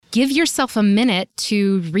give yourself a minute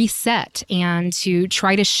to reset and to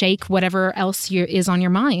try to shake whatever else is on your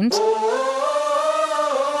mind.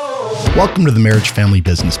 Welcome to the Marriage Family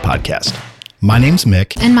Business Podcast. My name's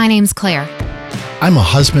Mick. And my name's Claire. I'm a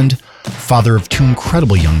husband, father of two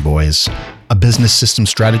incredible young boys, a business system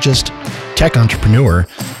strategist, tech entrepreneur,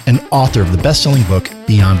 and author of the best-selling book,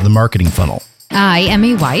 Beyond the Marketing Funnel. I am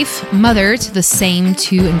a wife, mother to the same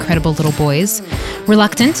two incredible little boys,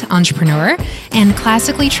 reluctant entrepreneur, and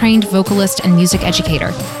classically trained vocalist and music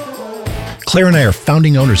educator. Claire and I are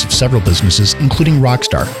founding owners of several businesses, including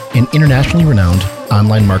Rockstar, an internationally renowned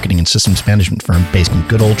online marketing and systems management firm based in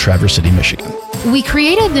good old Traverse City, Michigan. We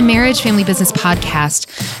created the Marriage Family Business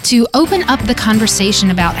Podcast to open up the conversation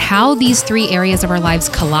about how these three areas of our lives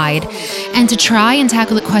collide and to try and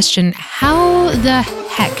tackle the question, how the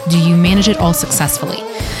heck do you manage it all successfully?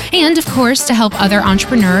 And of course, to help other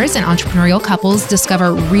entrepreneurs and entrepreneurial couples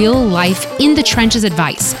discover real life in the trenches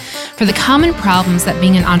advice for the common problems that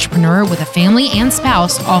being an entrepreneur with a family and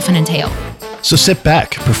spouse often entail. So sit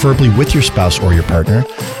back, preferably with your spouse or your partner,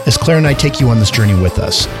 as Claire and I take you on this journey with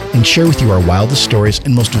us and share with you our wildest stories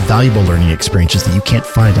and most valuable learning experiences that you can't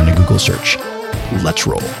find on a Google search. Let's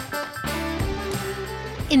roll.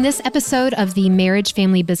 In this episode of the Marriage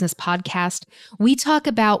Family Business Podcast, we talk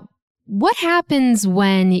about what happens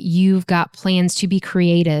when you've got plans to be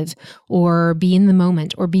creative or be in the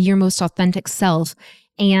moment or be your most authentic self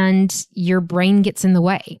and your brain gets in the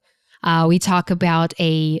way. We talk about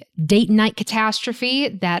a date night catastrophe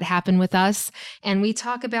that happened with us, and we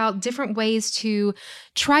talk about different ways to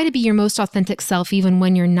try to be your most authentic self even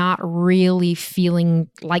when you're not really feeling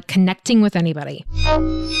like connecting with anybody.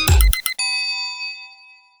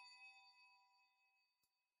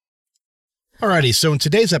 Alrighty, so in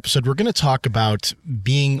today's episode, we're going to talk about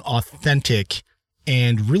being authentic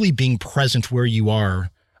and really being present where you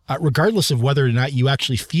are, regardless of whether or not you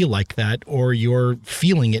actually feel like that or you're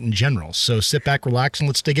feeling it in general. So sit back, relax, and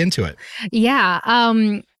let's dig into it. Yeah,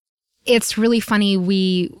 it's really funny.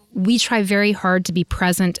 We try very hard to be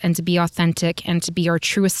present and to be authentic and to be our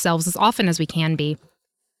truest selves as often as we can be.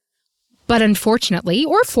 But unfortunately,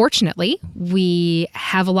 or fortunately, we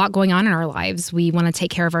have a lot going on in our lives. We want to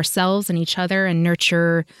take care of ourselves and each other and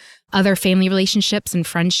nurture other family relationships and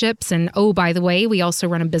friendships. And oh, by the way, we also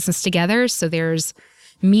run a business together. So there's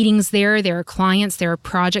meetings there are clients, there are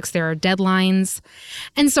projects, there are deadlines.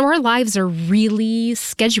 And so our lives are really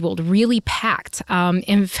scheduled, really packed.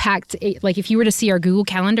 In fact, like if you were to see our Google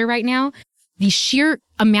Calendar right now, the sheer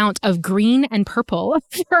amount of green and purple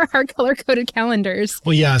for our color-coded calendars.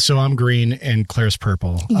 Well, yeah, so I'm green and Claire's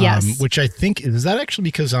purple. Yes. Which I think, is that actually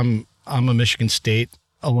because I'm a Michigan State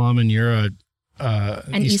alum and you're an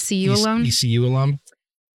ECU alum? ECU alum?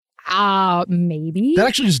 Maybe. That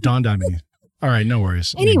actually just dawned on me. All right, no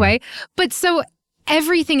worries. Anyway, but so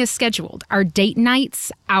everything is scheduled. Our date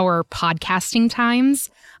nights, our podcasting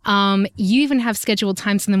times. You even have scheduled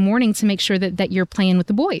times in the morning to make sure that you're playing with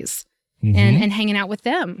the boys. Mm-hmm. And hanging out with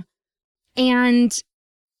them. And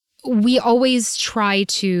we always try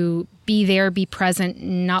to be there, be present,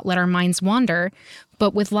 not let our minds wander.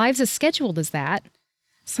 But with lives as scheduled as that,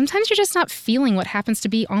 sometimes you're just not feeling what happens to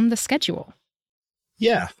be on the schedule.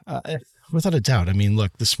 Yeah, without a doubt. I mean,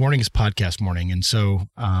 look, this morning is podcast morning. And so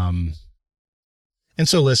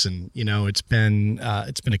listen, it's been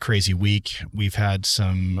a crazy week. We've had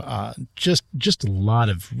some, just a lot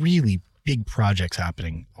of really big projects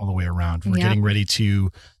happening all the way around. We're getting ready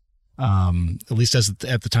to, at least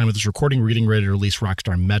at the time of this recording, we're getting ready to release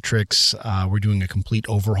Rockstar Metrics. We're doing a complete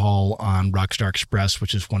overhaul on Rockstar Express,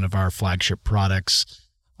 which is one of our flagship products.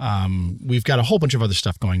 We've got a whole bunch of other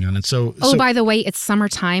stuff going on. And so by the way, it's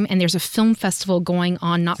summertime and there's a film festival going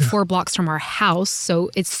on not 4 blocks from our house.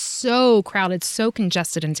 So it's so crowded, so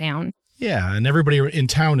congested in town. Yeah. And everybody in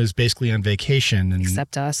town is basically on vacation.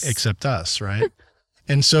 Except us, right?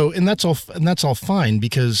 And that's all fine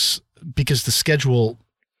because the schedule,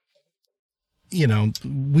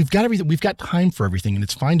 we've got everything, we've got time for everything, and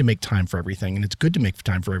it's fine to make time for everything, and it's good to make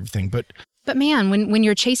time for everything. But man, when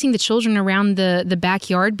you're chasing the children around the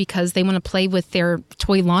backyard because they want to play with their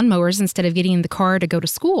toy lawnmowers instead of getting in the car to go to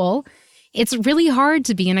school, it's really hard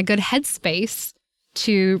to be in a good headspace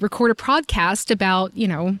to record a podcast about,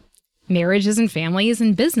 marriages and families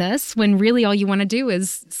and business when really all you want to do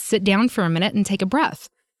is sit down for a minute and take a breath.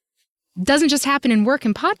 Doesn't just happen in work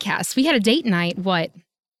and podcasts. We had a date night,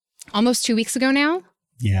 almost 2 weeks ago now?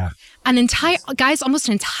 Yeah. Almost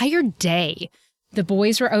an entire day. The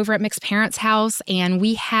boys were over at Mick's parents' house and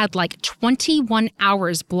we had 21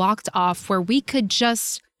 hours blocked off where we could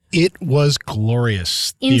just It was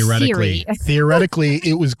glorious. In theoretically. theory. Theoretically,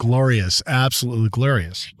 it was glorious. Absolutely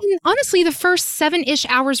glorious. And honestly, the first 7-ish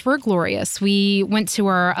hours were glorious. We went to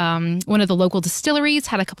our one of the local distilleries,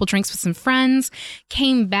 had a couple drinks with some friends,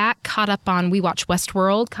 came back, we watched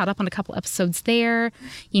Westworld, caught up on a couple episodes there,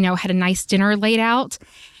 had a nice dinner laid out.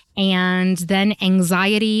 And then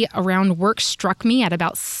anxiety around work struck me at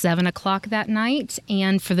about 7 o'clock that night.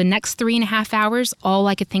 And for the next 3.5 hours, all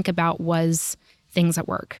I could think about was things at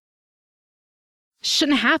work.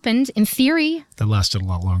 Shouldn't have happened in theory. That lasted a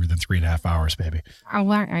lot longer than 3.5 hours, baby. Oh, all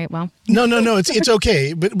right. Well, no, it's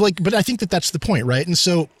okay. But I think that's the point, right? And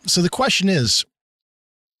so the question is,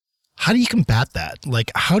 how do you combat that?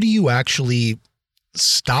 Like, how do you actually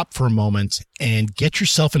stop for a moment and get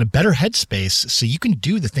yourself in a better headspace so you can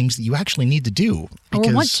do the things that you actually need to do or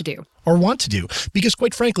want to do? Because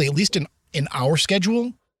quite frankly, at least in our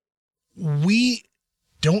schedule, we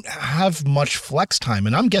don't have much flex time.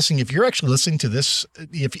 And I'm guessing if you're actually listening to this,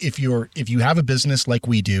 if you have a business like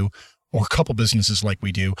we do, or a couple businesses like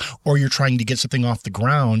we do, or you're trying to get something off the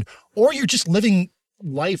ground, or you're just living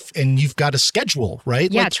life and you've got a schedule,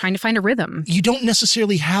 right? Yeah, trying to find a rhythm. You don't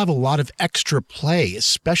necessarily have a lot of extra play,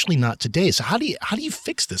 especially not today. So how do you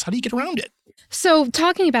fix this? How do you get around it? So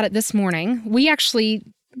talking about it this morning, we actually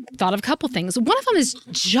thought of a couple things. One of them is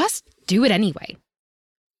just do it anyway.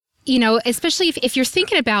 Especially if you're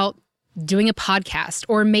thinking about doing a podcast,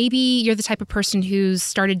 or maybe you're the type of person who's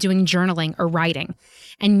started doing journaling or writing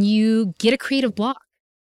and you get a creative block.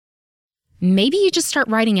 Maybe you just start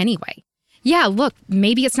writing anyway. Yeah, look,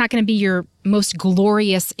 maybe it's not going to be your most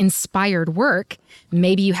glorious, inspired work.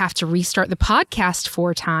 Maybe you have to restart the podcast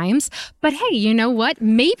 4 times. But hey, you know what?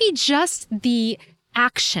 Maybe just the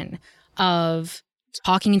action of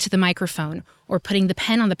talking into the microphone or putting the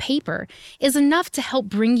pen on the paper is enough to help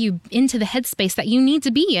bring you into the headspace that you need to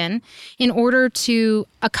be in order to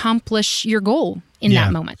accomplish your goal in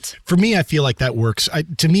that moment. For me, I feel like that works.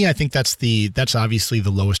 To me, I think that's obviously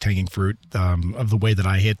the lowest hanging fruit of the way that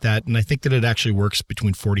I hit that. And I think that it actually works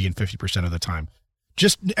between 40 and 50% of the time.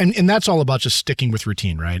 And that's all about just sticking with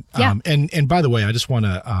routine, right? Yeah. And by the way, I just want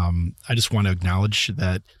to acknowledge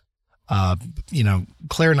that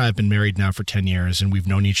Claire and I have been married now for 10 years and we've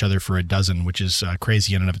known each other for a dozen, which is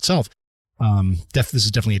crazy in and of itself. This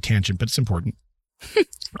is definitely a tangent, but it's important.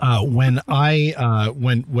 When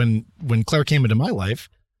Claire came into my life,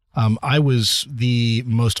 I was the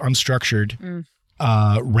most unstructured,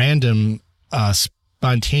 random,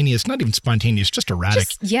 spontaneous, not even spontaneous, just erratic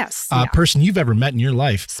person you've ever met in your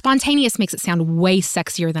life. Spontaneous makes it sound way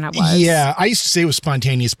sexier than it was. Yeah, I used to say it was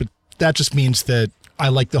spontaneous, but that just means that I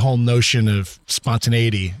like the whole notion of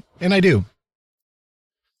spontaneity, and I do.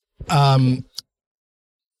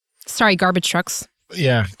 Sorry, garbage trucks.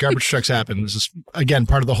 Yeah, garbage trucks happen. This is, again,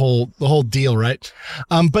 part of the whole deal, right?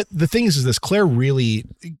 But the thing is this: Claire really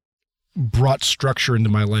brought structure into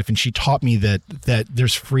my life, and she taught me that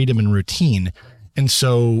there's freedom in routine, and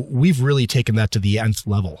so we've really taken that to the nth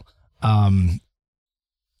level.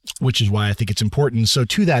 Which is why I think it's important. So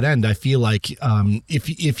to that end, I feel like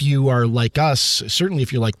if you are like us, certainly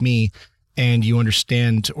if you're like me, and you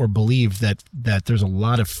understand or believe that there's a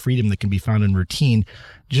lot of freedom that can be found in routine,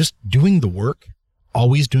 just doing the work,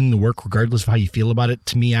 always doing the work, regardless of how you feel about it,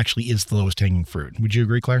 to me actually is the lowest hanging fruit. Would you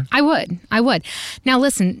agree, Claire? I would. Now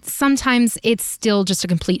listen, sometimes it's still just a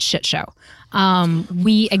complete shit show.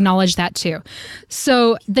 We acknowledge that too.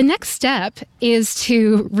 So the next step is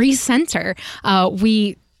to recenter.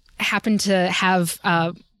 We happen to have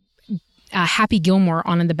Happy Gilmore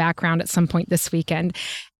on in the background at some point this weekend.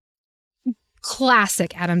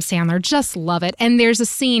 Classic Adam Sandler, just love it. And there's a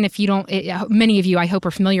scene, many of you I hope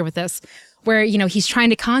are familiar with this, where he's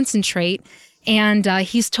trying to concentrate and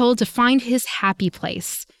he's told to find his happy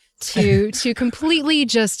place, to completely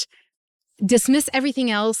just dismiss everything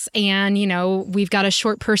else. And, we've got a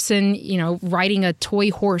short person, riding a toy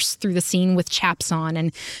horse through the scene with chaps on,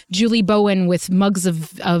 and Julie Bowen with mugs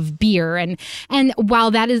of beer. And while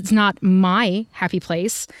that is not my happy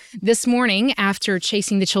place, this morning, after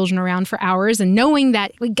chasing the children around for hours and knowing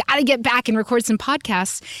that we got to get back and record some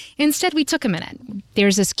podcasts, instead we took a minute.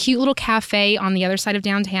 There's this cute little cafe on the other side of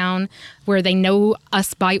downtown where they know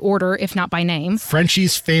us by order, if not by name.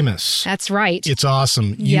 Frenchie's Famous. That's right. It's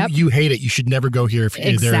awesome. You hate it. You should never go here if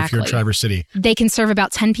you're there, if you're in Traverse City. They can serve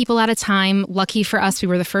about 10 people at a time. Lucky for us, we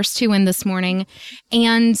were the first 2 in this morning.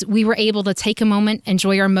 And we were able to take a moment,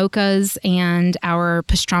 enjoy our mochas and our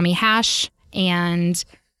pastrami hash, and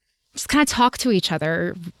just kind of talk to each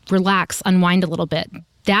other, relax, unwind a little bit.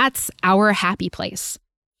 That's our happy place.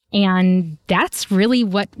 And that's really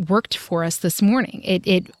what worked for us this morning.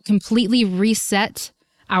 It completely reset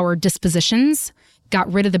our dispositions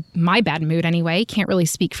got rid of my bad mood anyway. Can't really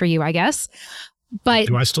speak for you, I guess. But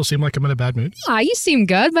do I still seem like I'm in a bad mood? You seem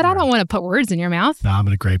good, but I don't want to put words in your mouth. No, I'm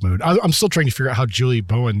in a great mood. I'm still trying to figure out how Julie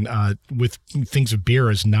Bowen with things of beer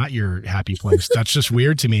is not your happy place. That's just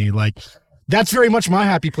weird to me. Like, that's very much my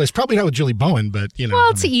happy place. Probably not with Julie Bowen, but you know.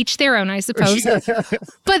 Well, to each their own, I suppose.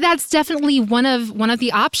 But that's definitely one of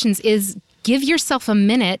the options is give yourself a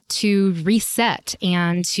minute to reset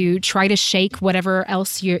and to try to shake whatever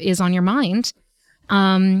else is on your mind.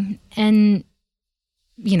 And,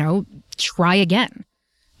 you know, try again.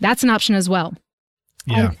 That's an option as well.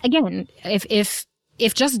 Yeah. And again, if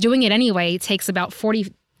just doing it anyway takes about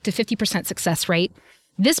 40 to 50% success rate,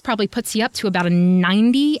 this probably puts you up to about a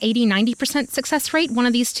 90% success rate, one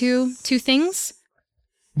of these two things.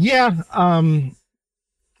 Yeah.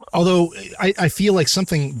 Although I feel like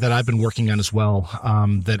something that I've been working on as well,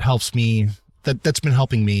 that helps me, that's been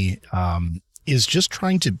helping me, is just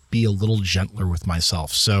trying to be a little gentler with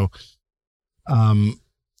myself. So,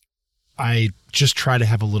 I just try to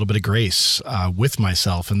have a little bit of grace, with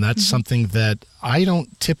myself. And that's something that I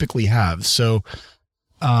don't typically have. So,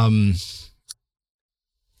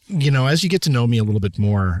 you know, as you get to know me a little bit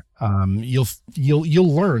more,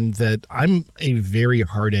 you'll learn that I'm a very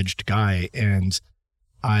hard-edged guy, and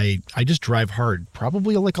I just drive hard,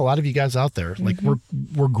 probably like a lot of you guys out there. Like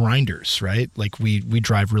we're grinders, right? Like we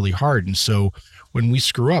drive really hard. And so when we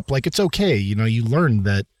screw up, like it's okay. You know, you learn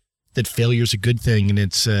that failure is a good thing, and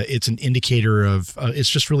it's an indicator of, it's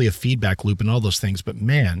just really a feedback loop and all those things. But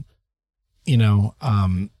man, you know,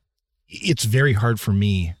 it's very hard for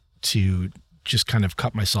me to just kind of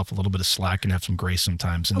cut myself a little bit of slack and have some grace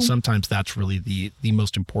sometimes. And sometimes that's really the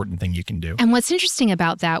most important thing you can do. And what's interesting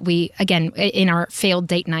about that, again, in our failed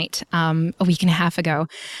date night a week and a half ago,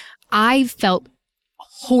 I felt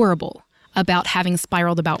horrible about having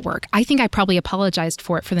spiraled about work. I think I probably apologized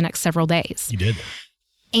for it for the next several days. You did.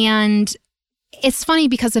 And it's funny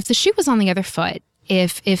because if the shoe was on the other foot,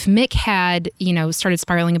 if Mick had, you know, started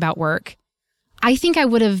spiraling about work, I think I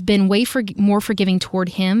would have been way more forgiving toward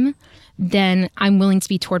him than I'm willing to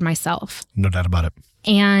be toward myself. No doubt about it.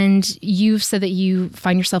 And you've said that you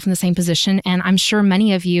find yourself in the same position. And I'm sure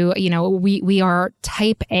many of you, you know, we are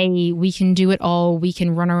type A, we can do it all. We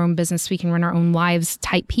can run our own business. We can run our own lives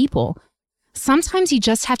type people. Sometimes you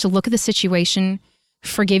just have to look at the situation,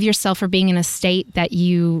 forgive yourself for being in a state that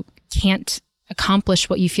you can't accomplish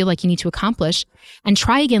what you feel like you need to accomplish, and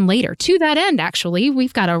try again later. To that end, actually,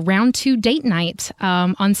 we've got a round 2 date night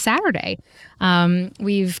on Saturday.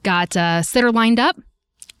 We've got a sitter lined up.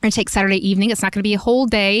 We're going to take Saturday evening. It's not going to be a whole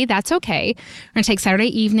day. That's okay. We're going to take Saturday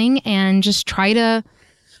evening and just try to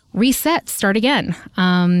reset, start again.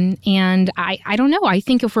 And I don't know. I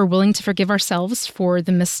think if we're willing to forgive ourselves for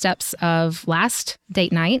the missteps of last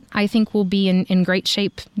date night, I think we'll be in great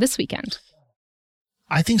shape this weekend.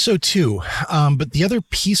 I think so too. But the other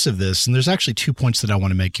piece of this, and there's actually 2 points that I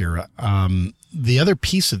want to make here. The other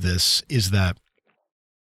piece of this is that,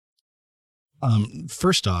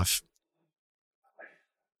 first off,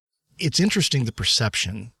 it's interesting the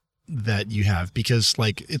perception that you have, because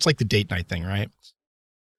like, it's like the date night thing, right?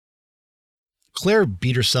 Claire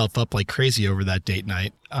beat herself up like crazy over that date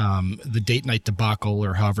night, the date night debacle,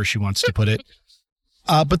 or however she wants to put it.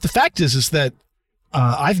 But the fact is that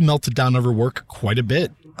I've melted down over work quite a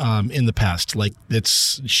bit in the past. Like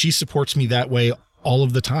she supports me that way all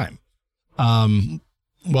of the time.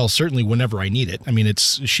 Well, certainly whenever I need it. I mean,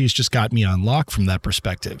 she's just got me on lock from that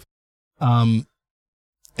perspective.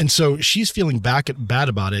 And so she's feeling bad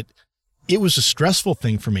about it. It was a stressful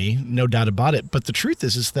thing for me, no doubt about it. But the truth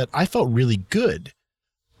is that I felt really good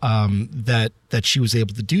that she was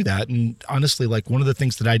able to do that. And honestly, like one of the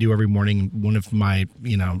things that I do every morning, one of my,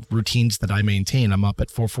 you know, routines that I maintain, I'm up at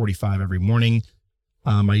 4:45 every morning.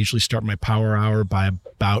 I usually start my power hour by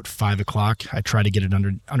about 5 o'clock. I try to get it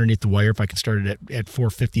underneath the wire. If I can start it at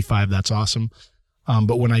 4:55, that's awesome.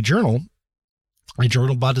 But when I journal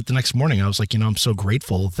about it the next morning. I was like, you know, I'm so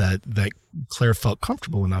grateful that Claire felt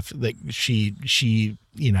comfortable enough, that she,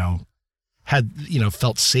 you know, had, you know,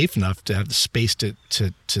 felt safe enough to have the space to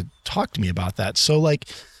talk to me about that. So like,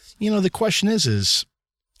 you know, the question is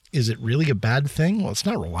it really a bad thing? Well, it's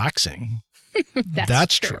not relaxing.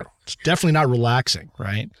 That's true. It's definitely not relaxing.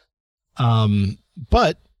 Right.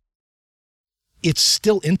 But it's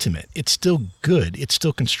still intimate. It's still good. It's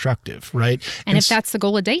still constructive. Right. And if that's the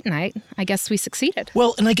goal of date night, I guess we succeeded.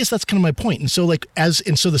 Well, and I guess that's kind of my point. And so like,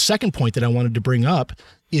 so the second point that I wanted to bring up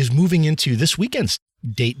is moving into this weekend's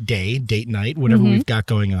date night, whatever we've got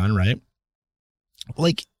going on. Right.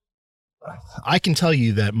 Like, I can tell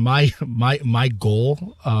you that my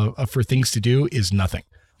goal for things to do is nothing.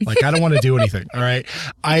 Like, I don't want to do anything. All right.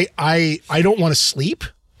 I don't want to sleep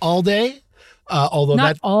all day. Although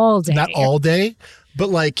not all day, but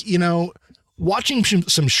like, watching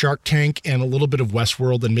some Shark Tank and a little bit of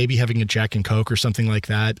Westworld and maybe having a Jack and Coke or something like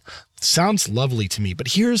that sounds lovely to me. But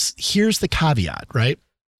here's the caveat, right?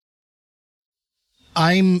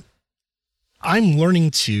 I'm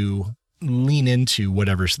learning to lean into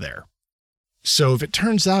whatever's there. So if it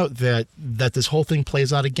turns out that this whole thing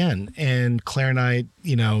plays out again and Claire and I,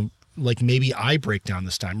 like maybe I break down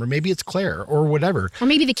this time, or maybe it's Claire or whatever. Or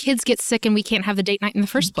maybe the kids get sick and we can't have the date night in the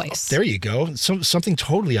first place. There you go. Something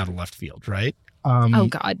totally out of left field, right? Oh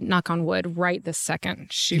God, knock on wood right this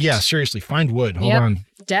second. Shoot. Yeah, seriously, find wood. Hold on.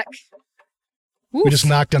 Deck. Oof. We just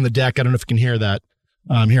knocked on the deck. I don't know if you can hear that.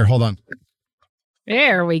 Here, hold on.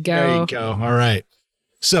 There we go. There you go. All right.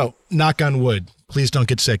 So, knock on wood. Please don't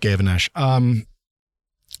get sick, Avanesh.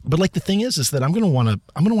 But like the thing is that I'm gonna want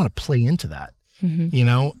to play into that,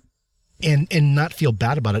 and not feel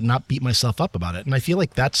bad about it, not beat myself up about it. And I feel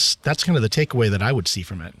like that's kind of the takeaway that I would see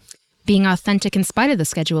from it. Being authentic in spite of the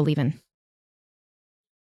schedule, even.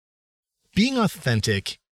 Being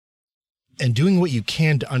authentic and doing what you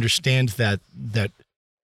can to understand that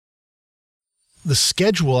the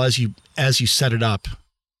schedule as you set it up,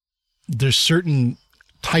 there's certain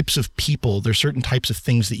types of people, there's certain types of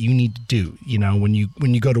things that you need to do. When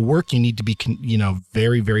you go to work, you need to be,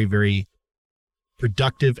 very, very, very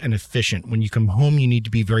productive and efficient. When you come home, you need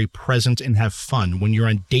to be very present and have fun. When you're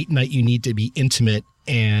on date night, you need to be intimate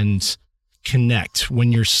and connect.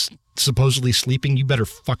 When you're supposedly sleeping, you better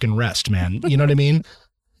fucking rest, man. You know what I mean?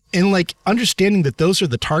 And like understanding that those are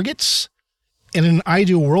the targets. And in an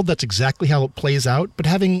ideal world, that's exactly how it plays out. But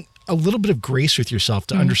having a little bit of grace with yourself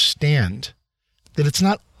to understand that it's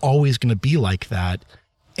not always going to be like that.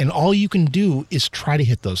 And all you can do is try to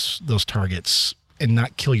hit those targets and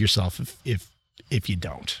not kill yourself if you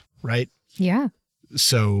don't, right? Yeah.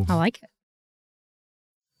 So I like it.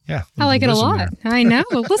 Yeah. I like it a lot. I know.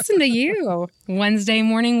 Listen to you. Wednesday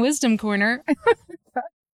morning wisdom corner.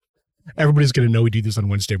 Everybody's going to know we do this on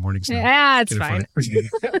Wednesday mornings now. Yeah, it's fine.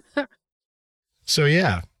 So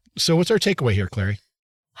yeah. So what's our takeaway here, Clary?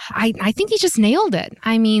 I think you just nailed it.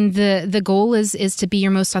 I mean, the goal is to be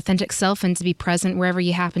your most authentic self and to be present wherever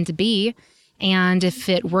you happen to be. And if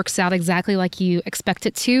it works out exactly like you expect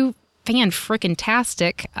it to,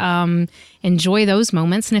 fan-frickin-tastic. Enjoy those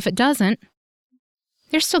moments. And if it doesn't,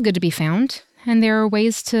 they're still good to be found. And there are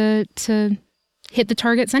ways to hit the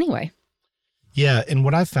targets anyway. Yeah. And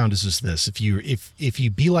what I've found is this, if you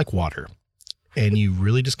be like water and you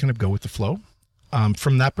really just kind of go with the flow,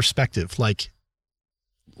 from that perspective, like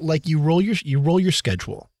you roll your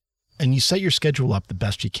schedule and you set your schedule up the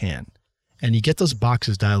best you can and you get those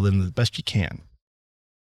boxes dialed in the best you can.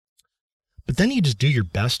 But then you just do your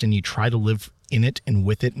best and you try to live in it and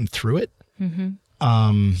with it and through it.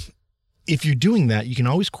 Mm-hmm. If you're doing that, you can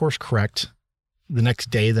always course correct the next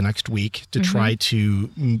day, the next week to try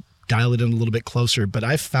to dial it in a little bit closer. But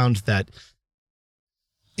I've found that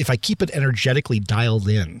if I keep it energetically dialed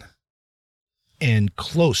in and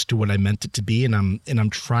close to what I meant it to be, and I'm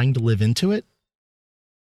trying to live into it,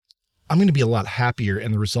 I'm going to be a lot happier.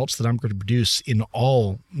 And the results that I'm going to produce in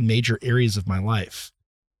all major areas of my life,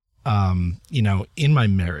 in my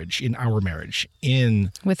marriage, in our marriage,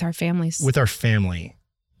 with our families, with our family,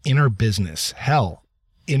 in our business, hell,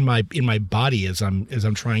 in my body as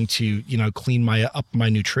I'm trying to, clean up my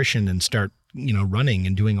nutrition and start, running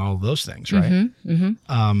and doing all of those things. Right.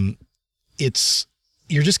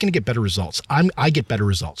 You're just going to get better results. I get better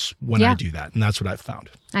results when I do that. And that's what I've found.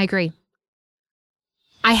 I agree.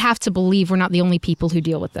 I have to believe we're not the only people who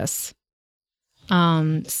deal with this.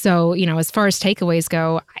 So, as far as takeaways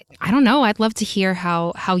go, I don't know. I'd love to hear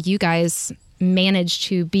how you guys manage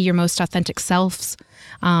to be your most authentic selves.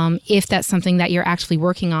 If that's something that you're actually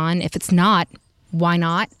working on. If it's not, why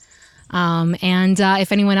not? And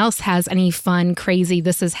if anyone else has any fun, crazy,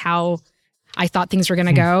 this is how I thought things were going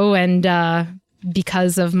to go. And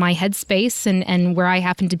because of my headspace and where I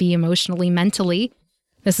happen to be emotionally, mentally,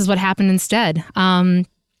 this is what happened instead.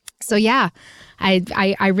 So yeah,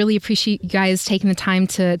 I really appreciate you guys taking the time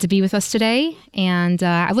to be with us today. And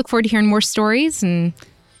I look forward to hearing more stories and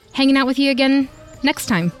hanging out with you again next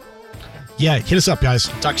time. Yeah, hit us up, guys.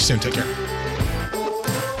 Talk to you soon. Take care.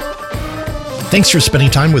 Thanks for spending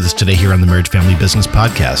time with us today here on the Marriage Family Business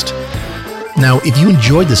Podcast. Now, if you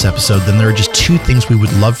enjoyed this episode, then there are just two things we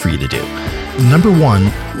would love for you to do. Number one,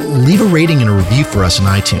 leave a rating and a review for us on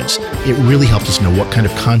iTunes. It really helps us know what kind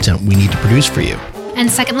of content we need to produce for you. And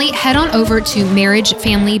secondly, head on over to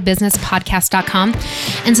marriagefamilybusinesspodcast.com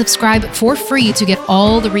and subscribe for free to get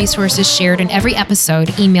all the resources shared in every episode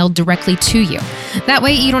emailed directly to you. That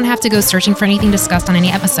way you don't have to go searching for anything discussed on any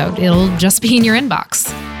episode. It'll just be in your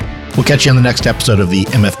inbox. We'll catch you on the next episode of the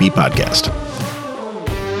MFB Podcast.